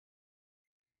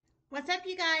What's up,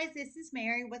 you guys? This is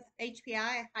Mary with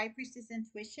HPI, High Priestess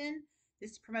Intuition.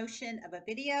 This is promotion of a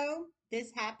video.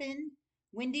 This happened.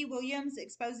 Wendy Williams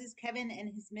exposes Kevin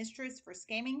and his mistress for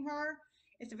scamming her.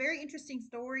 It's a very interesting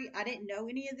story. I didn't know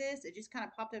any of this. It just kind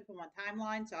of popped up on my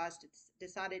timeline, so I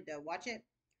decided to watch it.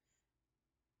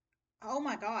 Oh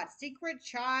my God. Secret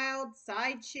child,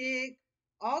 side chick,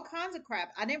 all kinds of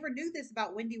crap. I never knew this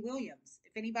about Wendy Williams,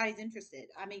 if anybody's interested.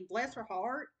 I mean, bless her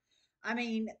heart. I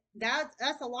mean,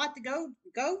 that's a lot to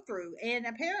go through. And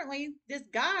apparently this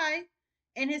guy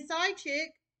and his side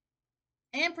chick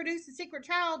and produced a secret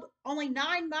child only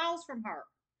 9 miles from her.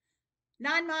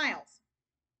 9 miles.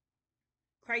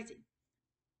 Crazy.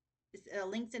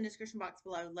 Links in the description box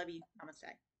below. Love you.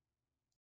 Namaste.